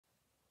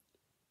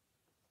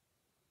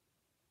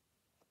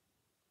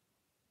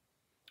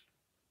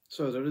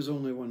So there is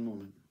only one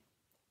moment.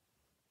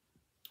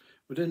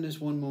 Within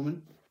this one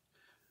moment,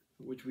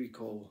 which we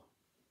call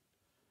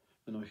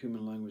in our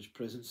human language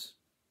presence,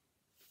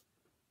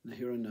 the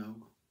here and now,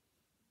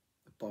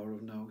 the power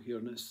of now,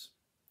 here-ness,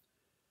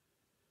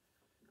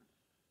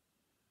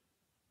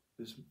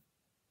 this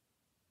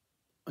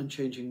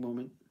unchanging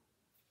moment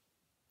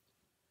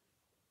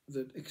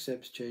that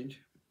accepts change,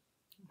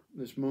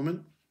 this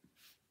moment,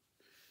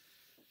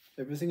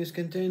 everything is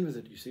contained with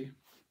it, you see.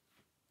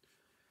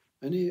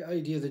 Any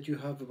idea that you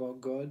have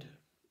about God,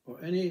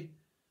 or any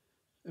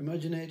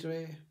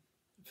imaginary,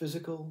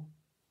 physical,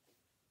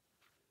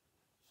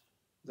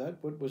 that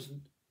what was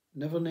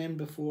never named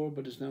before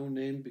but is now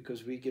named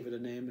because we give it a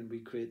name and we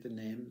create the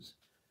names,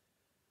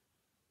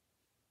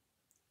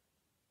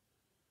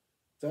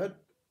 that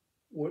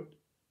what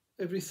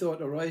every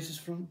thought arises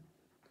from,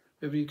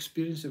 every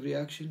experience, every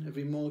action,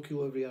 every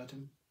molecule, every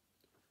atom,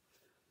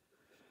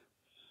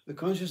 the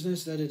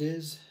consciousness that it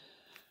is,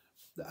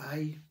 the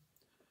I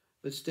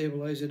that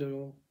stabilizes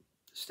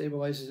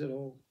it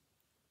all,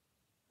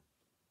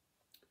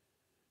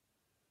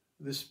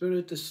 the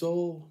spirit, the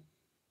soul,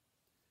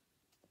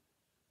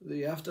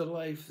 the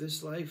afterlife,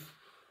 this life,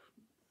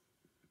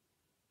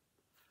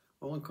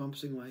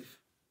 all-encompassing life,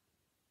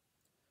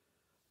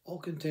 all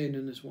contained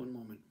in this one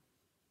moment.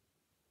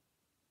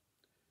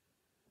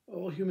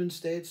 All human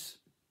states,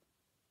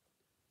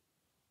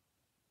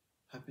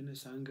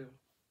 happiness, anger,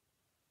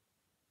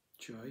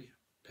 joy,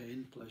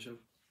 pain, pleasure,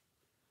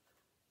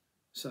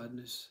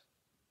 sadness,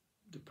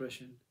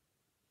 depression,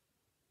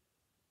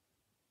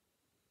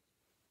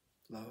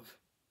 love,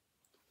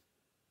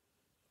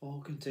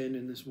 all contained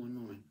in this one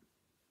moment.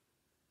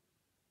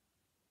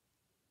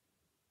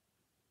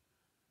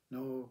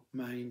 No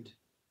mind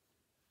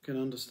can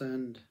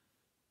understand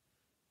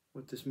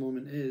what this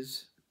moment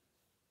is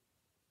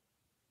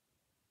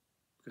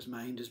because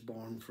mind is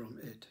born from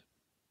it.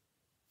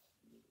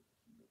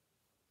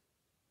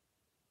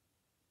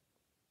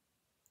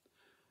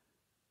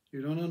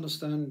 You don't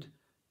understand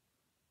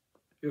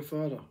your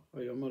father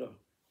or your mother,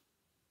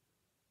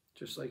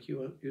 just like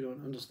you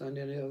don't understand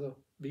any other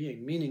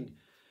being, meaning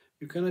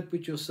you cannot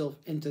put yourself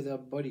into their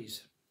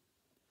bodies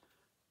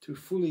to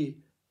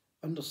fully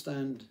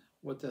understand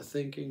what they're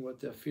thinking, what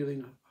they're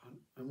feeling,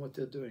 and what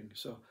they're doing.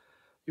 So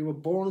you were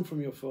born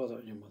from your father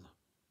and your mother,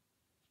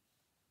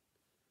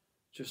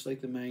 just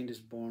like the mind is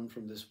born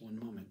from this one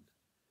moment,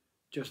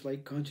 just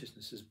like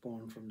consciousness is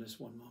born from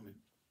this one moment,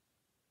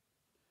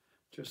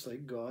 just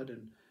like God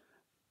and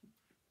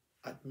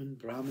Atman,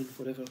 Brahman,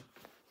 whatever,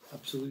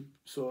 absolute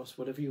source,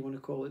 whatever you want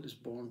to call it, is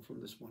born from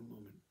this one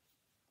moment.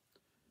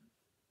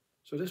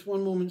 So this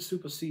one moment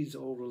supersedes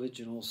all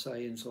religion, all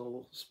science,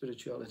 all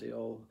spirituality,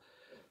 all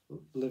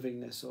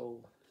livingness,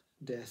 all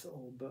death,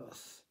 all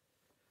birth.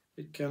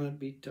 It cannot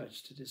be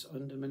touched. It is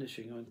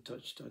undiminishing,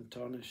 untouched,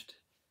 untarnished.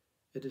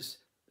 It is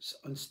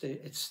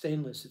it's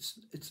stainless.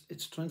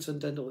 It's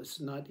transcendental.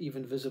 It's not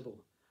even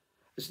visible.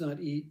 It's not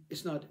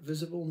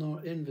visible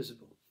nor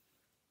invisible.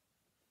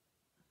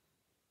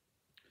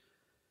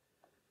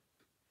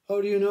 How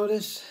do you know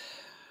this?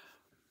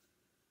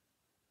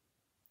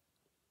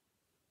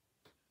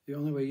 The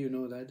only way you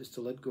know that is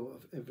to let go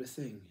of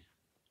everything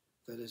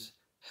that is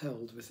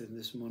held within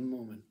this one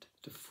moment,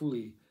 to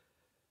fully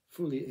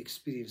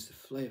experience the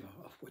flavor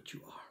of what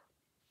you are.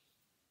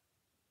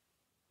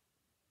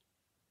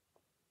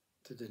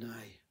 To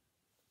deny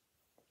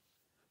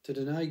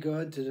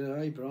God, to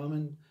deny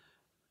Brahman,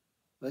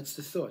 that's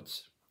the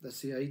thoughts,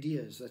 that's the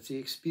ideas, that's the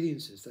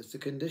experiences, that's the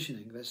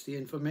conditioning, that's the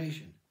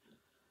information,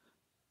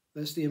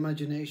 that's the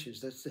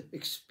imaginations, that's the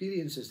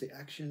experiences, the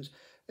actions,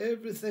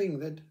 everything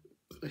that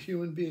a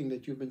human being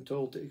that you've been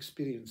told to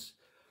experience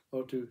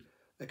or to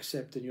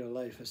accept in your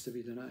life has to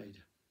be denied.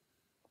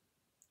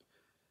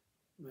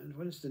 And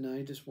when it's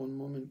denied, this one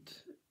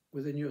moment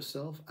within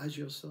yourself, as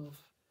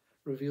yourself,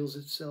 reveals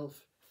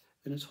itself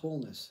in its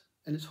wholeness,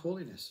 in its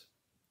holiness.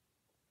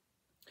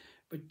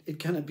 But it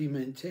cannot be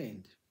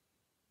maintained.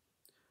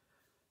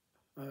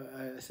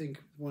 I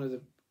think one of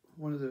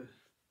the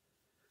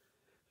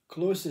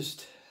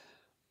closest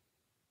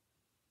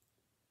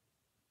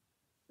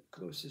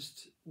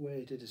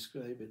way to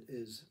describe it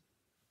is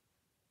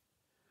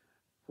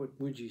what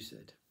Muji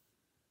said.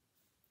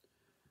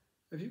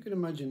 If you can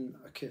imagine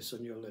a kiss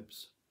on your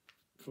lips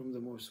from the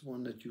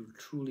one that you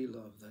truly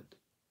love, that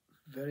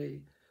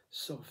very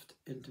soft,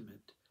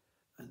 intimate,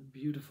 and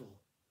beautiful,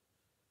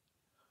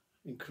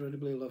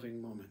 incredibly loving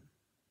moment.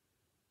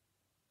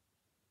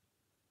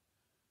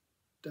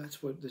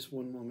 That's what this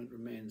one moment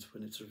remains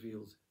when it's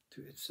revealed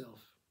to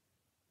itself.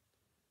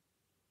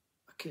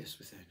 A kiss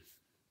within.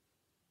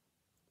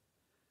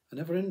 A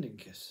never-ending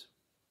kiss.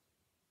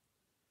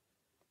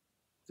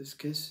 This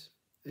kiss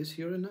is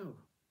here and now.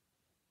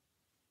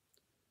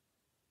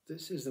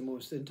 This is the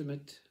most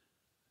intimate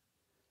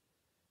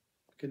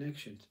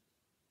connection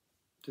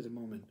to the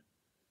moment.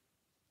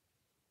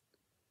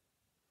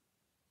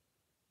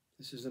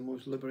 This is the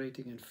most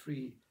liberating and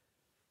free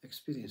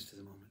experience to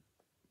the moment.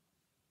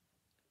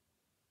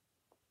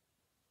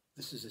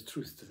 This is the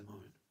truth to the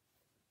moment.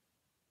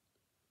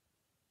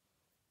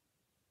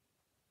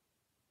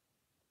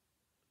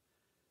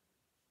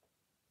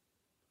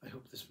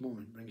 this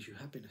moment brings you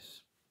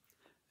happiness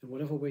in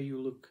whatever way you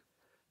look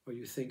or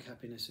you think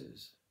happiness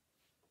is.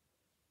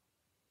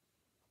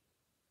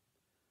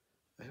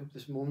 I hope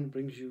this moment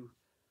brings you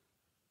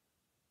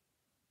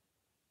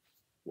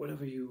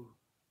whatever you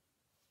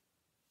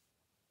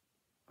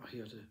are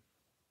here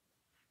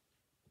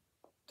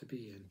to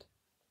be and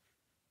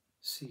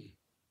see.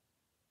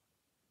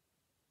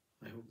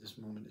 I hope this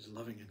moment is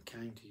loving and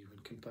kind to you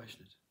and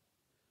compassionate.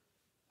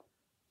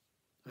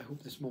 I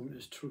hope this moment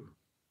is true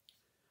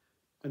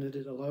and that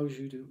it allows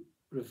you to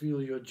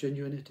reveal your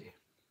genuinity,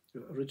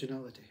 your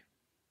originality.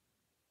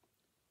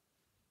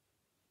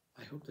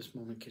 I hope this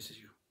moment kisses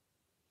you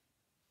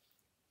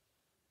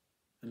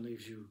and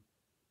leaves you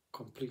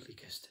completely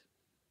kissed,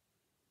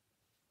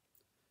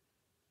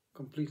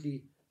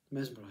 completely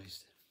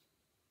mesmerized.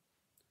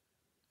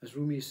 As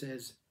Rumi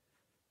says,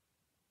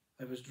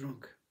 I was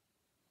drunk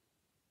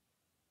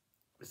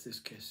with this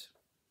kiss.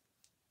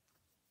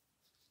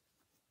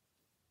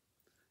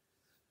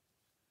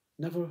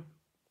 Never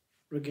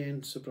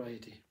regained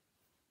sobriety.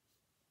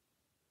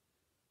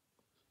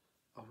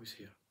 Always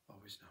here,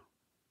 always now.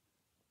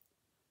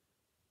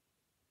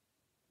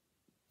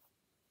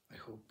 I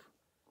hope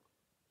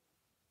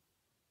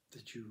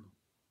that you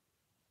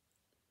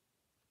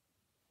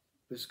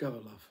discover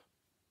love.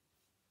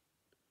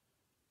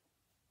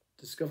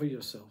 Discover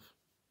yourself.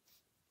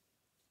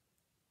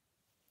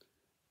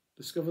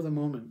 Discover the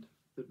moment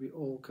that we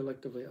all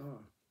collectively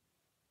are,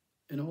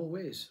 in all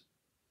ways.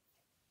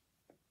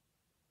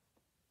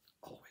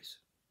 Always.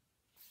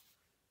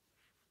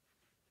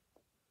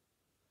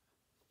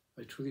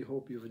 I truly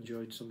hope you've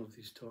enjoyed some of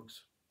these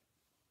talks.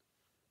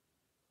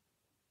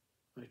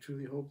 I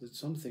truly hope that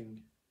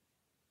something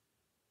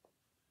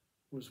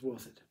was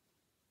worth it.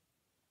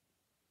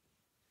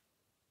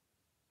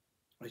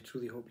 I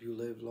truly hope you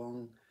live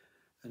long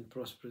and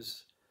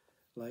prosperous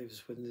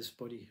lives within this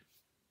body.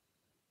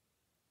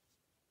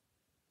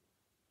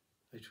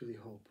 I truly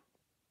hope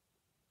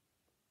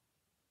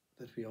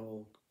that we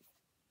all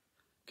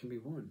can be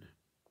one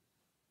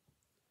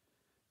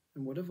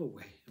in whatever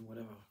way, in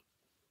whatever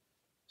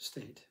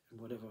state, in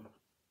whatever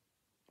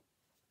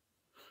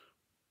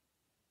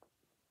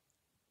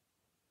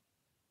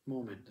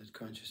moment that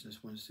consciousness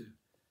wants to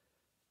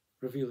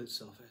reveal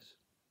itself as.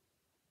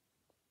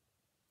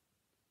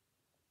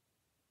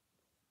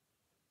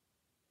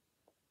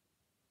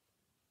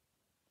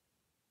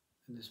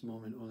 In this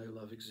moment, only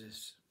love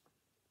exists.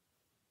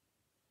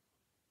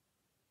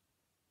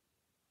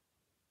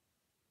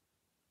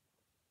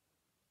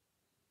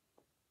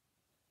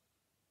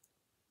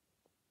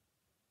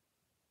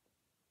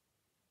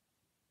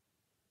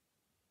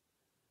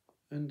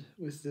 And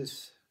with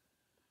this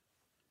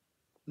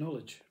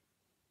knowledge,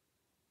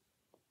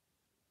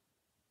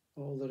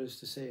 all there is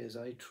to say is,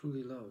 I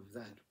truly love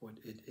that what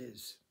it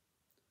is.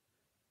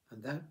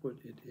 And that what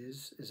it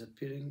is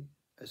appearing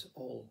as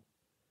all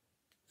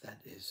that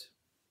is,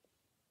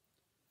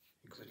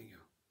 including you.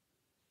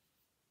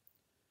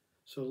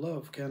 So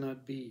love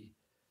cannot be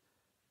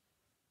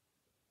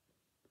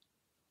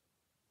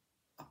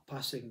a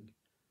passing.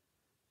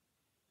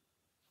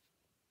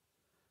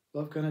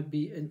 Love cannot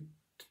be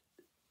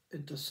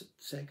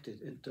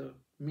intersected,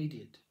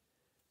 intermediate.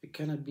 It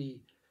cannot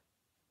be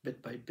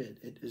bit by bit.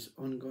 It is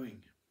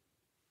ongoing.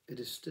 It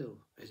is still.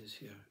 It is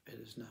here. It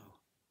is now.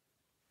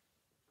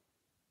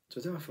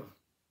 So therefore,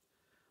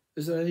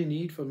 is there any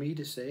need for me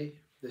to say,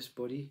 this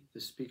body,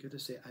 this speaker, to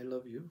say, I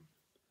love you?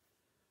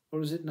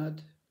 Or is it not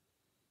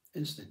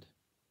instant?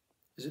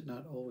 Is it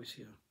not always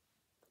here?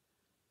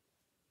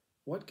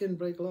 What can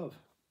break love?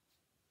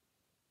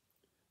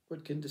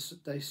 What can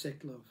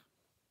dissect love?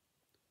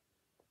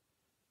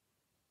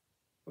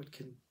 What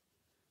can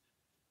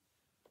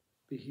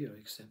be here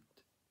except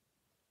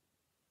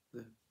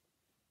the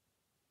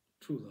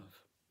true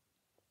love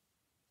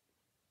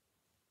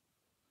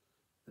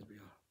that we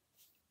are?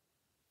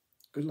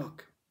 Good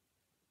luck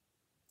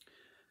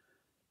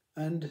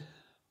and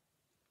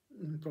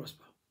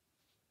prosper,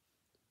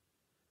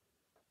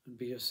 and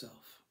be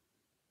yourself,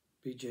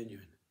 be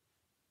genuine,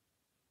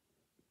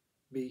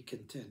 be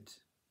content,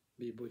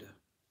 be Buddha,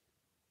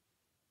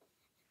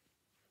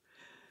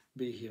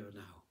 be here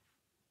now,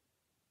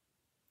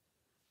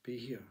 be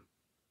here.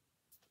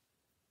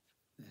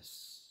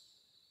 Yes.